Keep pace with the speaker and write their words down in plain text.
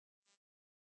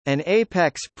An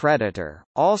apex predator,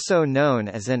 also known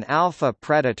as an alpha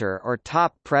predator or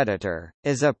top predator,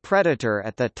 is a predator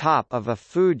at the top of a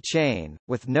food chain,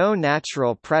 with no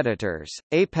natural predators.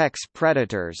 Apex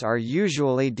predators are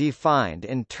usually defined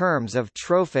in terms of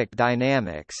trophic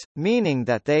dynamics, meaning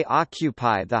that they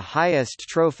occupy the highest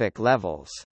trophic levels.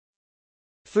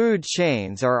 Food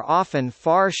chains are often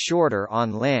far shorter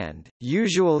on land,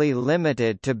 usually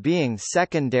limited to being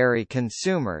secondary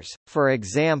consumers. For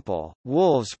example,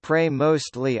 wolves prey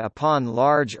mostly upon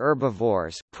large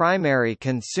herbivores, primary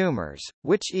consumers,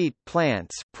 which eat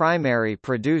plants, primary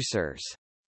producers.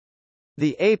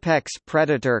 The apex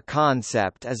predator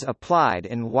concept is applied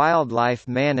in wildlife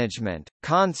management,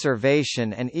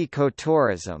 conservation and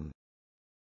ecotourism.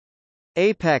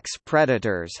 Apex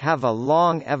predators have a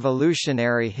long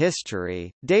evolutionary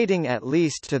history, dating at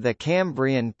least to the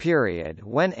Cambrian period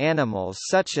when animals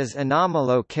such as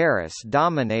Anomalocaris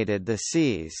dominated the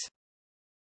seas.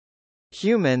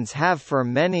 Humans have for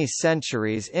many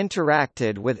centuries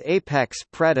interacted with apex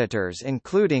predators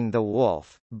including the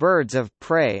wolf, birds of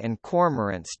prey and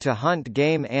cormorants to hunt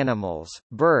game animals,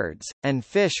 birds, and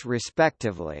fish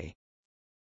respectively.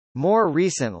 More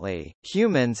recently,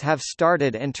 humans have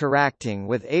started interacting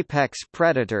with apex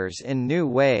predators in new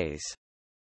ways.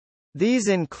 These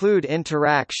include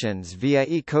interactions via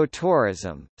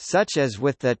ecotourism, such as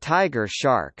with the tiger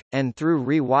shark, and through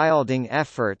rewilding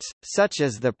efforts, such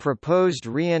as the proposed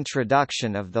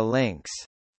reintroduction of the lynx.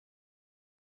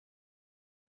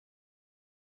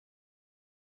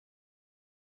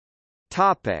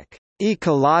 Topic: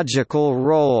 Ecological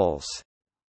roles.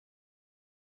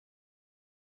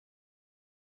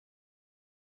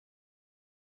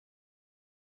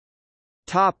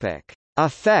 Topic: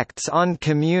 Effects on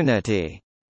community.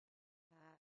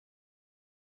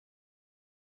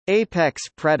 Apex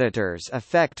predators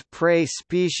affect prey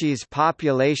species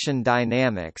population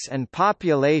dynamics and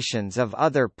populations of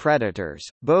other predators,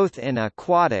 both in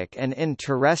aquatic and in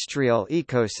terrestrial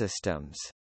ecosystems.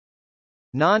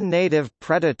 Non-native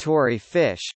predatory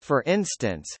fish, for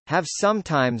instance, have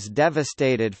sometimes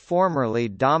devastated formerly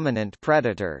dominant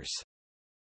predators.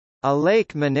 A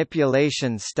lake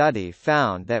manipulation study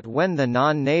found that when the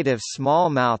non-native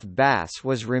smallmouth bass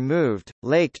was removed,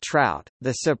 lake trout,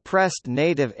 the suppressed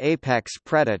native apex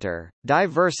predator,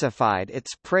 diversified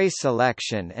its prey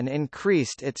selection and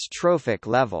increased its trophic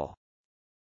level.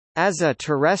 As a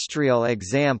terrestrial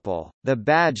example, the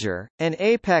badger, an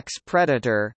apex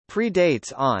predator,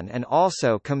 predates on and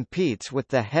also competes with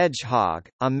the hedgehog,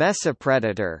 a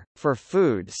mesopredator, for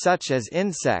food such as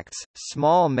insects,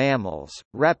 small mammals,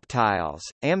 reptiles,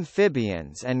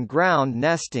 amphibians and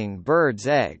ground-nesting birds'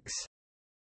 eggs.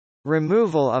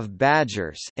 Removal of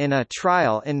badgers in a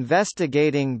trial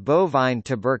investigating bovine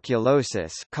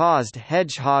tuberculosis caused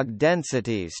hedgehog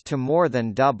densities to more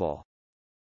than double.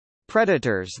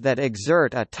 Predators that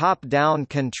exert a top-down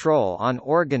control on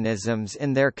organisms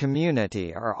in their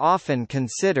community are often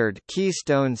considered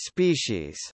keystone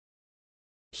species.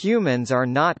 Humans are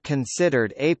not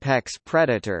considered apex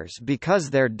predators because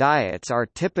their diets are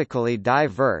typically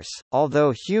diverse,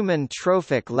 although human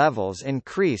trophic levels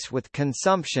increase with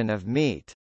consumption of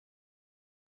meat.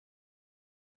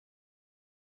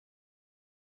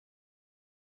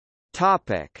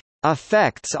 Topic: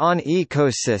 Effects on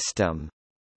ecosystem.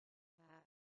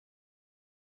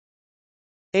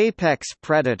 Apex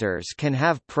predators can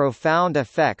have profound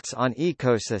effects on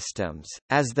ecosystems,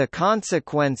 as the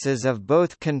consequences of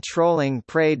both controlling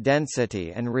prey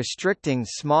density and restricting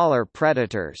smaller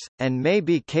predators, and may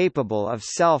be capable of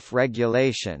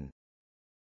self-regulation.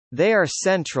 They are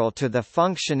central to the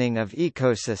functioning of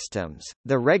ecosystems,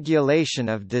 the regulation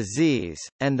of disease,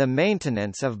 and the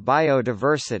maintenance of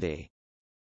biodiversity.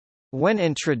 When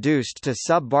introduced to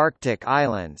subarctic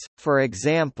islands, for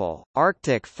example,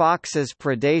 Arctic foxes'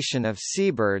 predation of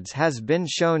seabirds has been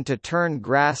shown to turn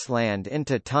grassland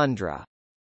into tundra.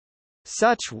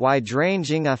 Such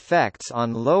wide-ranging effects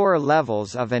on lower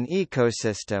levels of an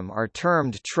ecosystem are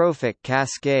termed trophic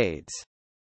cascades.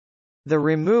 The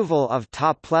removal of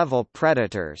top-level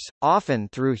predators, often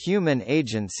through human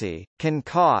agency, can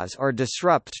cause or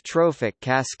disrupt trophic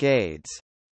cascades.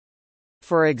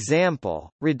 For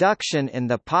example, reduction in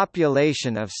the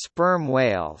population of sperm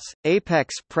whales,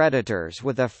 apex predators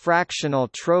with a fractional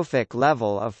trophic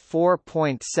level of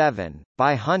 4.7,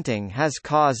 by hunting has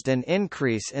caused an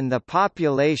increase in the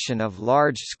population of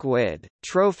large squid,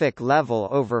 trophic level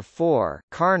over 4,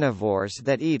 carnivores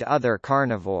that eat other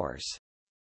carnivores.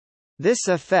 This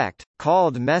effect,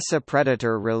 called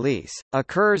mesopredator release,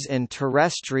 occurs in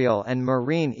terrestrial and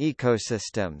marine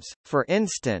ecosystems. For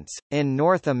instance, in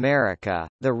North America,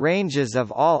 the ranges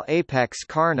of all apex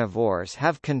carnivores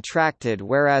have contracted,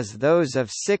 whereas those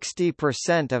of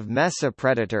 60% of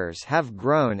mesopredators have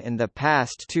grown in the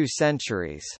past 2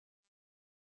 centuries.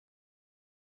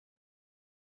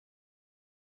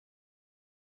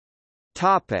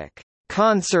 Topic: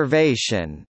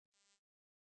 Conservation.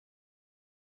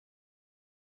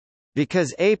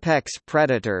 Because apex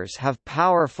predators have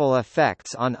powerful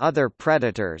effects on other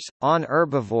predators, on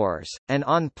herbivores, and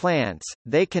on plants,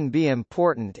 they can be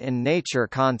important in nature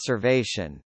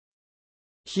conservation.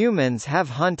 Humans have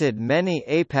hunted many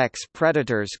apex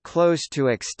predators close to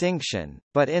extinction,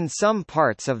 but in some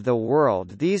parts of the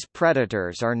world these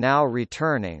predators are now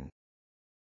returning.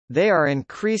 They are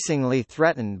increasingly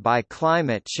threatened by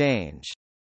climate change.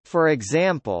 For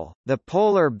example, the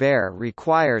polar bear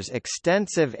requires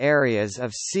extensive areas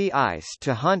of sea ice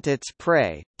to hunt its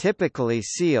prey, typically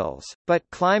seals, but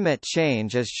climate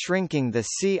change is shrinking the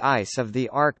sea ice of the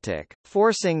Arctic,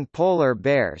 forcing polar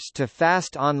bears to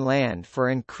fast on land for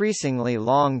increasingly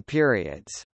long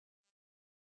periods.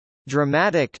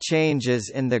 Dramatic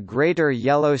changes in the Greater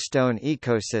Yellowstone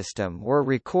ecosystem were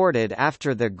recorded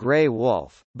after the gray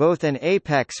wolf, both an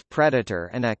apex predator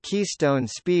and a keystone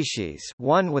species,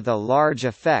 one with a large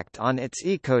effect on its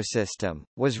ecosystem,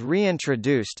 was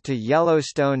reintroduced to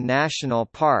Yellowstone National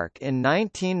Park in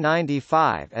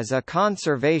 1995 as a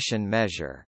conservation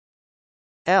measure.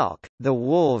 Elk, the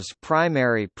wolves'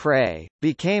 primary prey,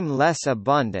 became less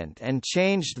abundant and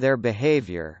changed their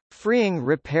behavior, freeing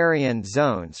riparian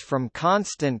zones from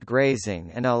constant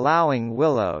grazing and allowing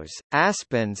willows,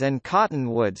 aspens and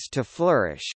cottonwoods to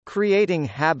flourish, creating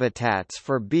habitats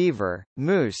for beaver,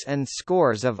 moose and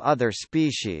scores of other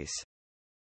species.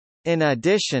 In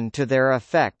addition to their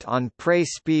effect on prey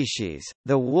species,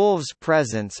 the wolves'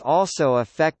 presence also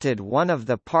affected one of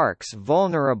the park's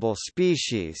vulnerable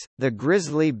species, the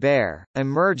grizzly bear.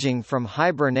 Emerging from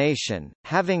hibernation,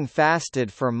 having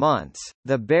fasted for months,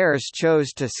 the bears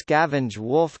chose to scavenge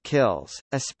wolf kills,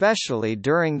 especially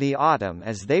during the autumn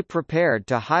as they prepared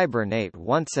to hibernate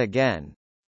once again.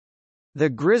 The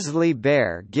grizzly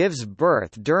bear gives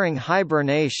birth during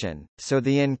hibernation, so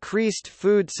the increased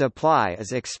food supply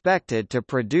is expected to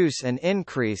produce an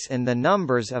increase in the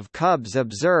numbers of cubs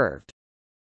observed.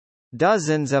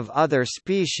 Dozens of other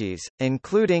species,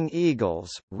 including eagles,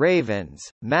 ravens,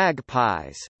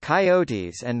 magpies,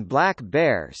 coyotes and black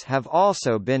bears have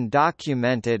also been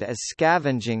documented as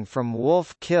scavenging from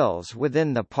wolf kills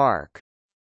within the park.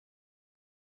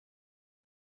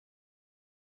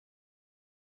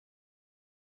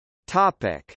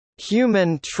 Topic: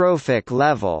 Human trophic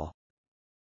level.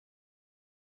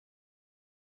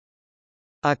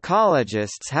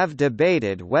 Ecologists have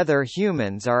debated whether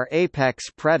humans are apex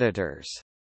predators.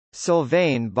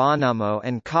 Sylvain Bonhomme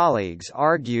and colleagues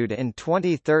argued in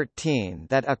 2013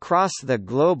 that across the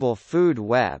global food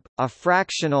web, a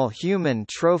fractional human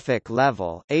trophic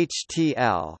level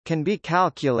 (HTL) can be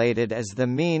calculated as the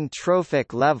mean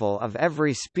trophic level of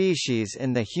every species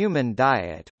in the human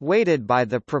diet, weighted by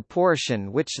the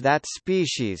proportion which that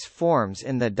species forms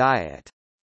in the diet.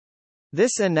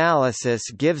 This analysis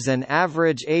gives an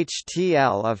average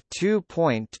HTL of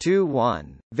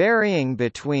 2.21, varying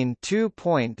between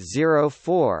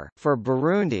 2.04 for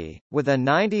Burundi, with a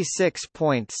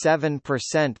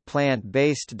 96.7%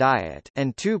 plant-based diet,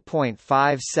 and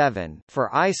 2.57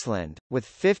 for Iceland, with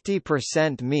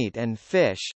 50% meat and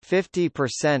fish,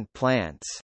 50% plants.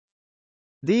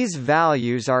 These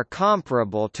values are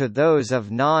comparable to those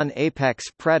of non-apex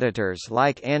predators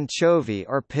like anchovy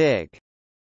or pig.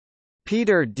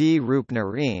 Peter D.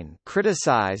 Rupnarine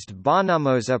criticized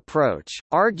Bonhomme's approach,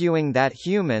 arguing that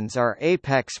humans are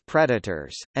apex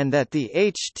predators, and that the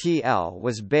HTL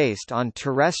was based on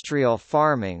terrestrial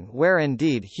farming where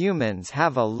indeed humans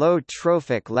have a low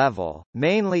trophic level,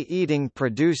 mainly eating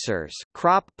producers,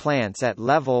 crop plants at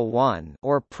level 1,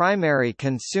 or primary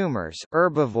consumers,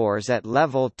 herbivores at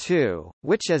level 2,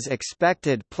 which as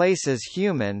expected places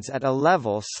humans at a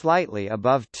level slightly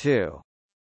above 2.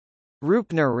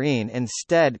 Rupnarine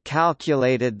instead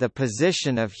calculated the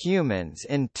position of humans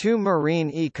in 2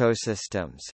 marine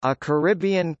ecosystems, a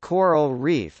Caribbean coral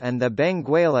reef and the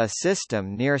Benguela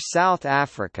system near South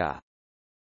Africa.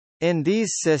 In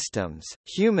these systems,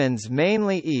 humans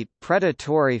mainly eat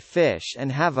predatory fish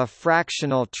and have a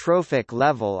fractional trophic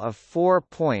level of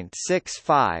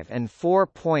 4.65 and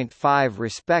 4.5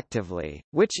 respectively,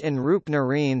 which in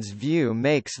Rupnarine's view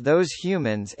makes those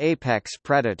humans apex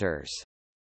predators.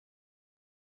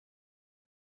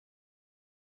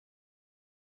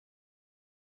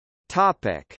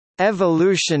 Topic: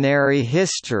 Evolutionary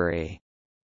history.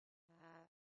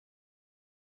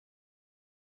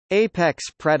 Apex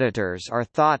predators are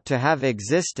thought to have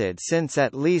existed since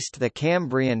at least the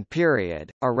Cambrian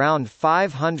period, around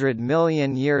 500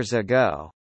 million years ago.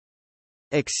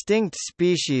 Extinct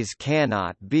species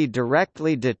cannot be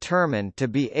directly determined to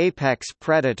be apex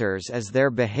predators as their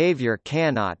behavior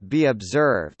cannot be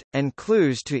observed, and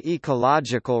clues to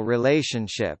ecological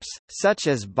relationships, such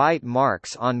as bite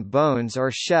marks on bones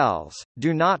or shells,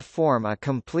 do not form a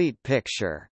complete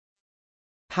picture.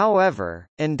 However,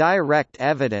 indirect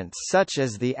evidence such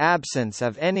as the absence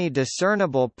of any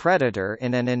discernible predator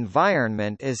in an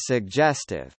environment is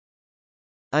suggestive.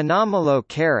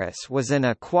 Anomalocaris was an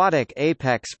aquatic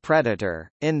apex predator,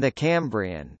 in the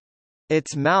Cambrian.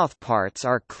 Its mouthparts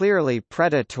are clearly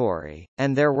predatory,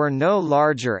 and there were no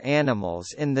larger animals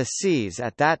in the seas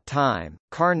at that time.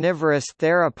 Carnivorous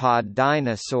theropod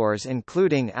dinosaurs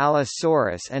including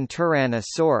Allosaurus and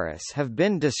Tyrannosaurus have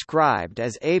been described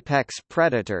as apex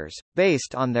predators,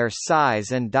 based on their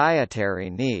size and dietary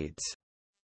needs.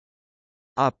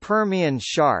 A Permian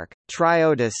shark,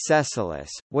 Triotis sessilis,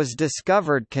 was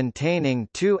discovered containing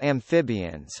two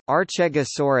amphibians,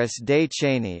 Archegosaurus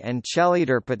daychaney and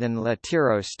Chelidorpaton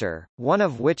latiroster, one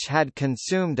of which had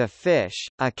consumed a fish,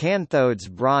 Acanthodes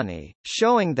brani,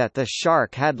 showing that the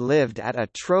shark had lived at a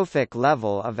trophic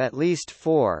level of at least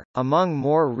 4. Among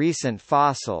more recent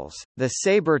fossils, the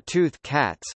saber-toothed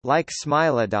cats, like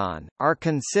Smilodon, are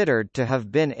considered to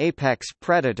have been apex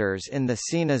predators in the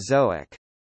Cenozoic.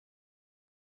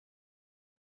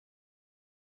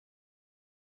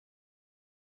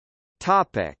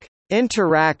 Topic: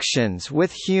 Interactions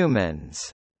with humans.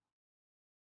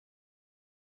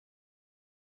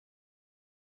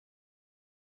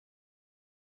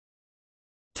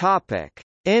 Topic: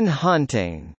 In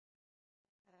hunting.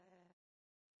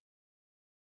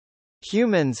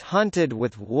 Humans hunted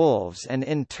with wolves and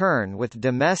in turn with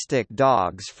domestic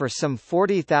dogs for some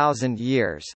 40,000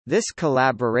 years. This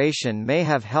collaboration may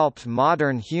have helped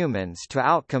modern humans to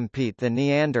outcompete the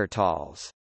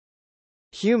Neanderthals.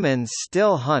 Humans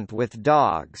still hunt with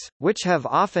dogs, which have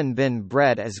often been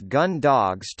bred as gun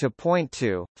dogs to point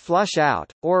to, flush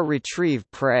out, or retrieve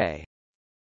prey.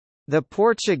 The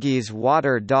Portuguese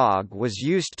water dog was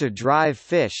used to drive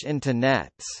fish into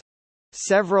nets.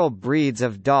 Several breeds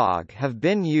of dog have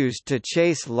been used to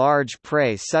chase large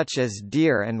prey such as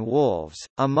deer and wolves.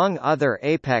 Among other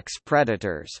apex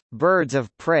predators, birds of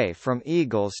prey from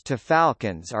eagles to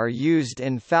falcons are used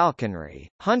in falconry,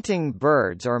 hunting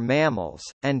birds or mammals,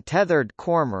 and tethered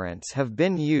cormorants have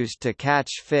been used to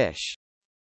catch fish.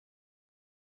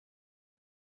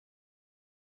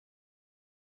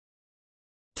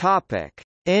 Topic: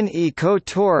 In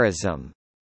ecotourism.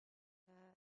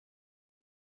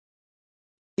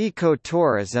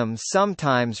 Ecotourism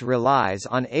sometimes relies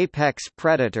on apex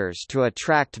predators to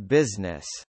attract business.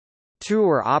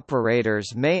 Tour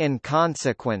operators may in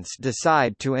consequence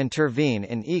decide to intervene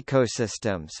in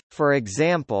ecosystems, for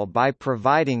example by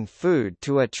providing food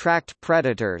to attract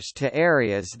predators to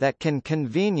areas that can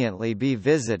conveniently be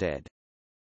visited.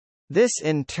 This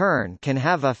in turn can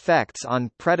have effects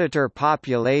on predator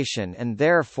population and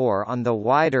therefore on the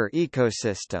wider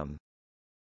ecosystem.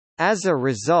 As a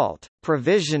result,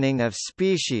 provisioning of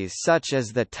species such as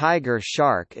the tiger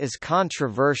shark is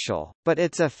controversial, but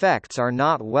its effects are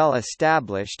not well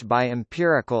established by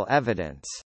empirical evidence.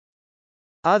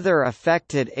 Other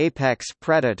affected apex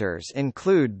predators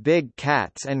include big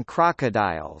cats and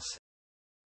crocodiles.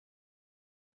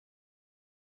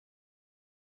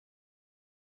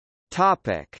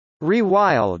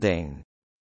 Rewilding.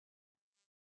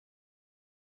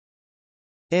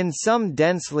 In some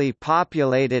densely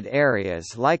populated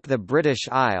areas like the British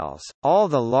Isles, all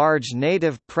the large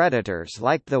native predators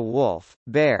like the wolf,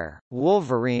 bear,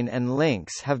 wolverine and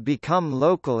lynx have become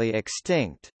locally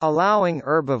extinct, allowing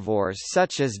herbivores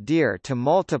such as deer to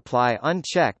multiply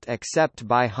unchecked except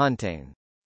by hunting.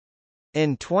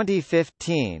 In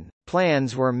 2015,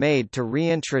 plans were made to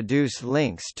reintroduce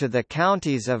lynx to the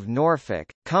counties of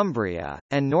Norfolk, Cumbria,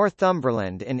 and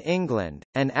Northumberland in England,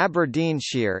 and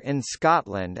Aberdeenshire in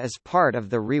Scotland as part of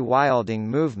the rewilding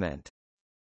movement.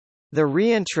 The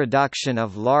reintroduction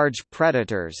of large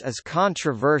predators is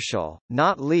controversial,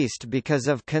 not least because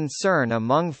of concern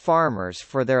among farmers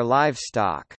for their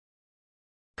livestock.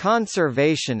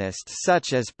 Conservationists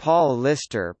such as Paul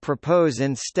Lister propose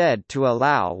instead to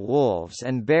allow wolves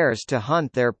and bears to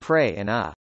hunt their prey in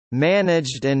a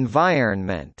managed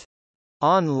environment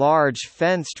on large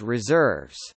fenced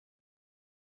reserves.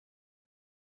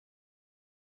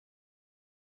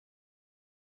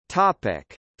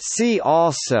 See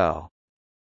also: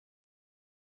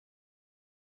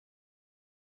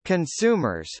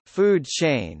 Consumers food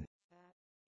chain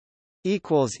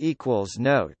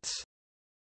Notes